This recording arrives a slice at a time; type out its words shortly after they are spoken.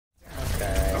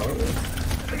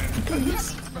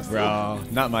Bro,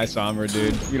 not my Sombra,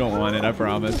 dude. You don't want it, I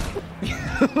promise.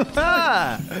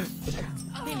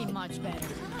 Feeling much better.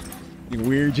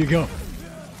 Where'd you go?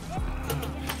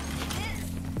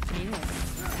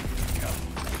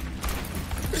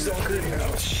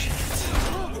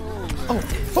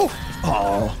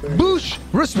 Oh, Boosh!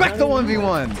 Respect the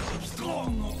 1v1!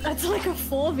 That's like a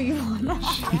 4v1.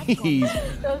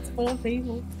 Jeez. That's 4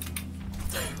 people.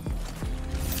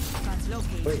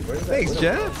 Wait, where's that? Thanks,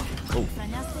 Jeff. Oh.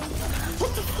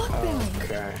 What the fuck, Billy?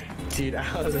 Okay. Dude,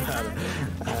 I was about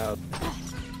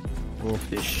to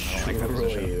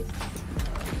destroy you.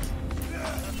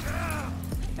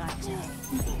 Gotcha.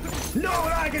 No,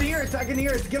 I can hear it! I can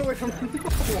hear it! Get away from me!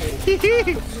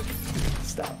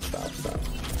 Stop.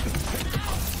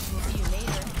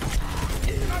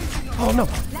 Oh no!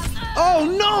 Oh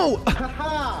no!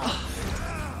 Haha!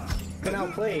 Been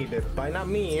outplayed by not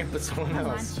me, but someone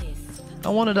else. I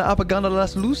wanted to Apaganda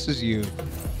as loose as you.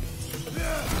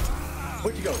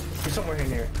 Where'd you go? You're somewhere in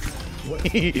here. What?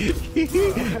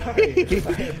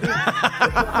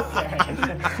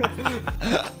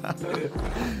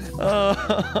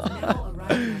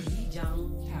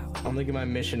 I'm making my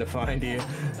mission to find you.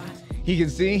 He can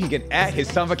see, he can act, his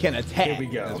stomach can attack. Here we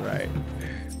go. That's right.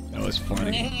 That was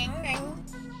funny.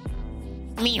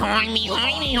 Me hoy, me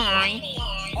hoy, me hoy.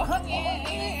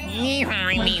 Me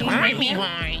hoy, me hoy, me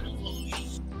hoy.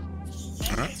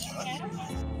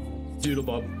 Doodle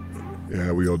Bob. Yeah,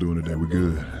 how we all doing today? We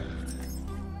good.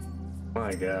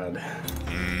 My God.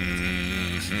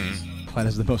 Planet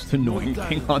is the most annoying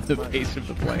thing on the face of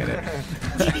the planet.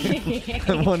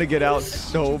 I want to get out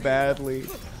so badly.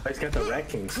 He's got the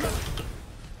wrecking stuff.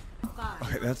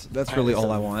 Okay, that's really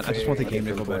all I want. I just want the game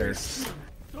to go better.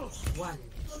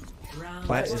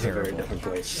 Plat's It's a very terrible. different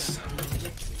place.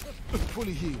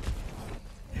 Fully healed.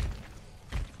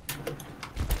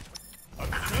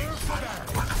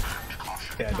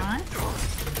 Yeah, Nice.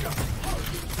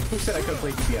 who said I couldn't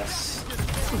play DPS?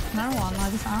 No one, I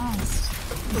just asked.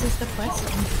 Is this the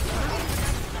question?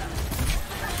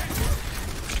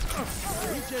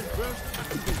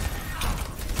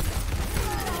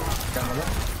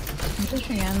 I'm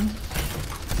pushing in.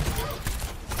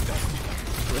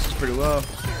 This is pretty low.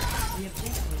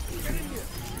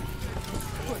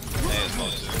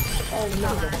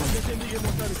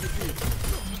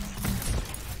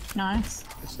 Nice.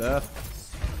 Good stuff.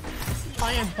 Oh,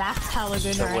 your back's hella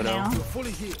good right now.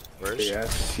 Fully healed. Where's she?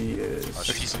 Yes, she is. Oh,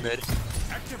 she's mid.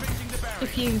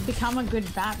 If you become a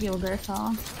good bat, you'll go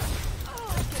far.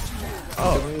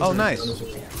 Oh, nice.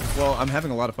 Well, I'm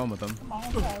having a lot of fun with him.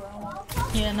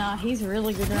 Yeah, nah, he's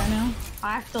really good right now.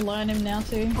 I have to learn him now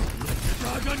too.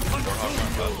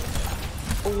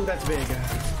 Oh, that's big.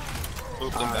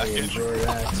 Boop them I back in. enjoy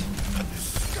that.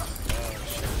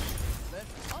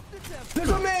 There's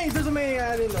a maze! There's a maze!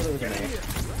 I didn't know there was a maze.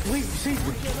 Wait, see?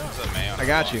 I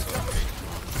got you.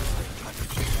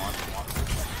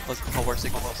 I'll work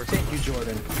signal over. Thank you,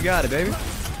 Jordan. You got it, baby.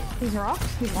 He's rocked.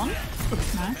 He's won.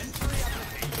 Nice.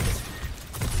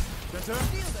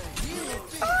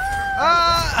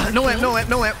 No amp, no amp,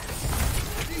 no amp.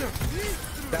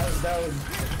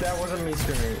 That wasn't me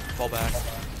screaming. Fall back.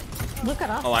 Look at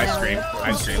us. Oh, I streamed.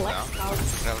 I streamed Flex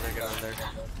now. out. Get out there.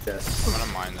 Yes. I'm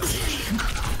gonna mine this.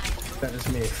 That is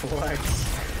me. Flex.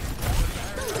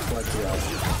 Flex it out.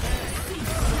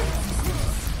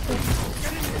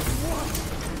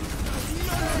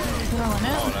 Throwing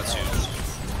Oh, it. that's huge.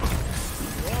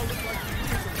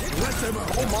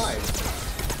 Oh my.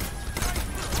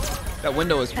 That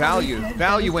window is value.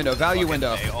 Value window, value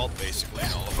window. They all basically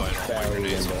nullified all my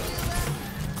grenades.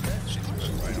 She threw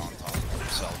it right on top of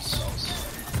themselves.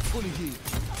 Fully healed.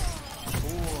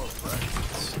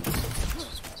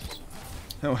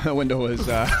 That window was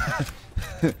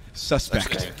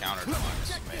suspect.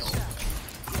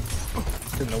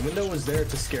 And the window was there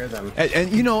to scare them.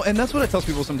 And you know, and that's what I tell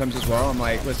people sometimes as well. I'm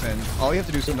like, listen, all you have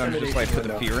to do sometimes is just like put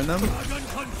the fear in them,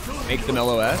 make them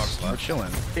LOS, we're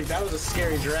chilling. Hey, that was a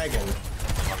scary dragon.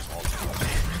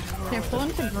 They're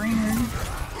pulling to green room.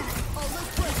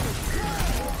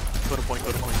 Go to point,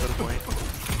 go to point, go to point.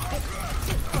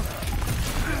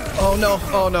 Oh no,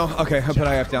 oh no. Okay, I put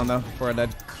IF down though before I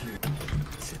died.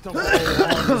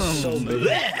 So big.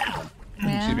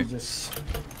 Man, Just,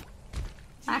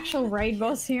 actual raid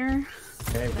boss here.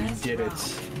 hey, we did it.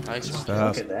 Nice.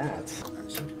 Look at that.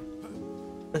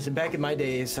 Listen, back in my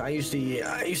days, I used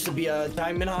to be a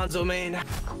Diamond Hanzo main.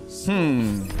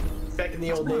 Back in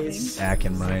the old days. Back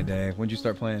in my day. When'd you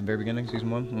start playing? Very beginning, season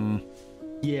 1?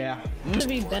 Yeah. Used to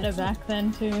be better back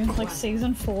then too. Like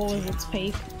season 4 was its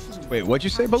peak. Wait, what'd you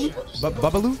say, Babaloo?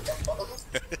 Babaloo?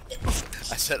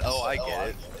 I said, oh, I get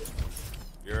it.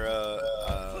 You're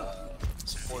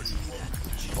supporting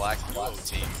black duo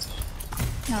team.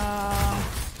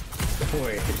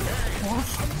 Wait. What?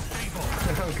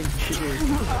 I'm confused.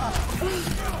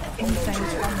 Insane.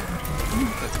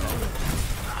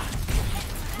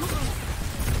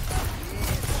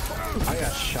 I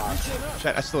got shot.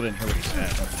 Chat, I still didn't hear what he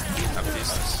said.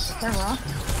 They're rough.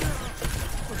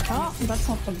 Oh, that's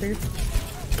not the boot.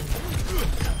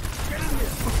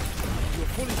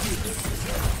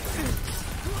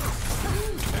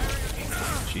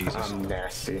 Jesus. I'm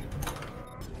nasty.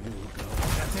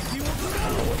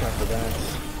 Watch out for that.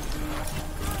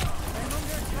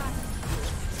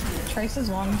 Trace is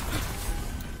one.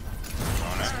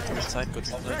 Good side, good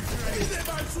side.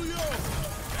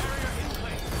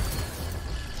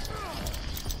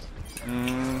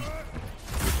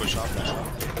 We push off, push off.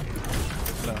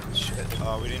 No, shit.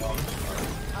 We didn't.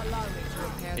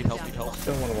 Need help, need help.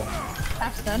 Still one of them.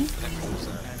 Half's done.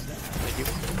 Thank you.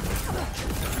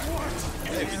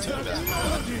 Hey, we took it back.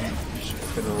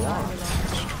 Been a lot.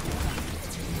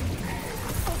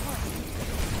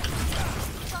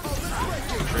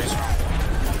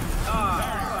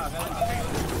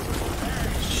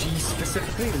 She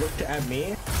specifically looked at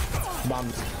me. Mom.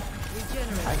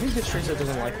 I think the Tracer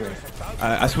doesn't like me.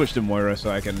 I switched to Moira so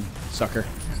I can suck her.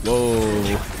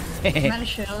 Whoa. Might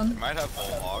shield. Might have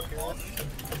full hog.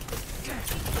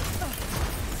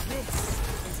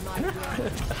 I'm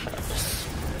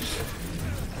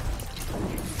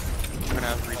gonna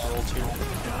have reroll too.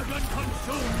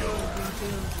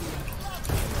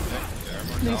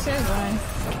 Lucia's one.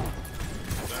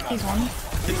 He's one.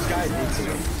 This guy needs me.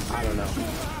 I don't know.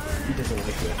 He doesn't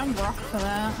like me. I'm rock for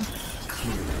that.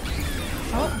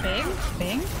 Oh, big.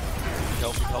 Big.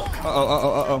 Help,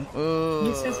 help.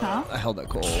 Lucia's huh? I held that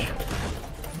cold.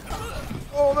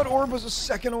 Oh, that orb was a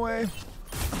second away.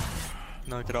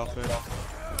 No, get off it.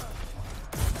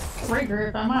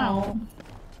 Regroup, I'm out.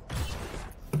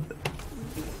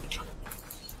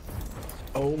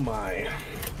 Oh my.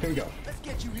 Here we go. Let's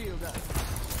get you healed up.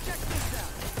 Check this out.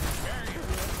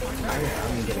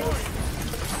 I'm getting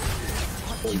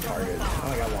fully targeted. Oh,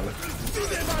 I got one. This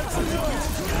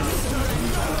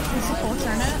is full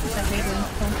turn it. That baby.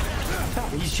 Stop,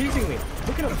 he's chasing me.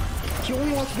 Look at him. He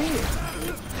only wants me.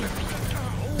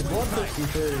 He's bloodthirsty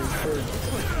for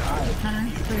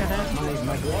We got it.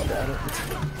 my blood.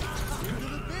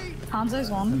 Hanzo's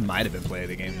one. Might have been playing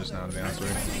the game just now, to be honest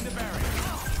with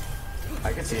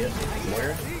I can see it.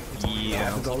 Where? you. Yeah.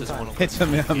 Happens all the time. Hit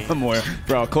some Moira.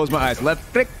 Bro, close my eyes. Left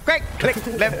click, click, click.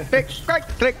 Left click, click,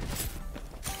 click.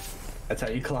 That's how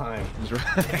you climb. That's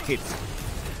right.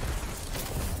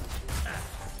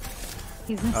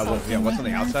 He's insulting Yeah, what's on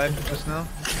the me. outside just now? I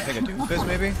think a Doomfist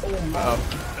maybe? Uh-oh.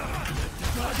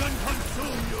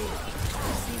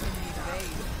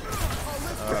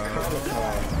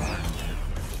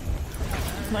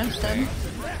 Lunch dead.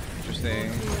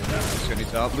 Interesting. Lucio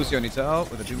needs help. Lucio needs help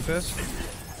with a Doomfist.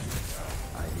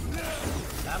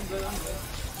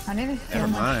 I need to heal Never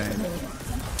my mind.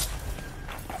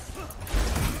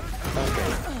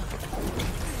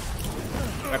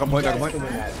 Back on point, back on point. You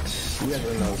guys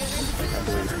win those, I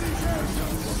believe.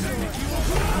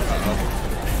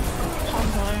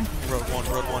 Hanzo. Road one,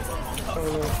 road one. Oh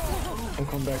no. I'm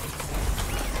coming back.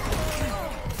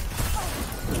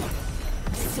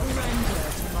 Surrender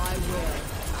to my will.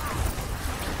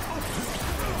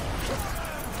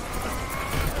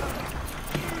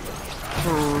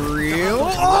 For real? Oh!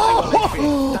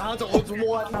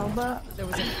 There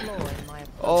was a flaw in my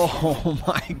Oh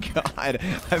my god.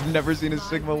 I've never seen a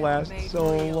Sigma last so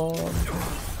long.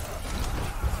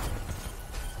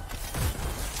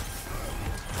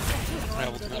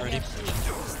 Ready?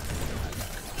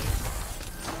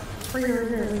 Free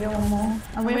reroll, we get one more.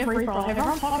 And we have reroll.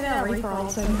 Everyone talk about reroll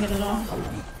so we can get it off.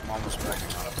 I'm almost back.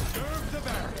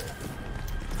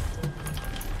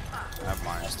 I have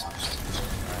mines.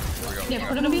 Alright, here we go. Yeah,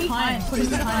 put him behind. Put him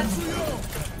behind.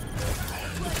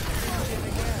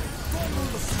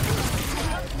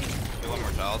 Kill one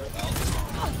more child.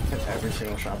 Every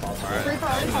single shot possible.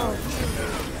 Reroll.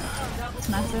 It's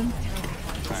massive.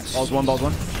 Nice. Balls one, balls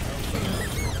one.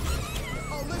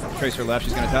 Tracer left,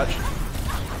 she's gonna touch.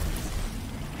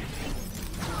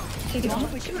 Take it on.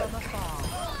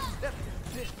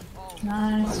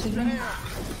 Nice.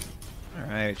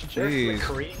 Alright, There's jeez.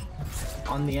 McCree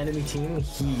on the enemy team.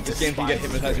 He This game can get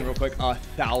hypnotizing real quick.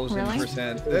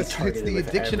 1000%. That's it's the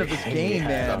addiction of this game,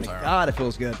 man. God, it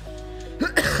feels good.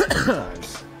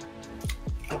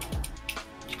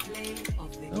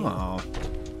 Oh.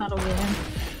 Not a win.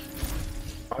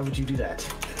 Why would you do that?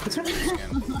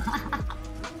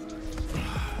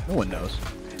 No one knows.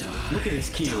 Look at his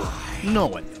Q. No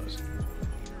one knows.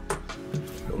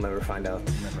 You'll never find out.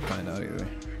 Never find out either.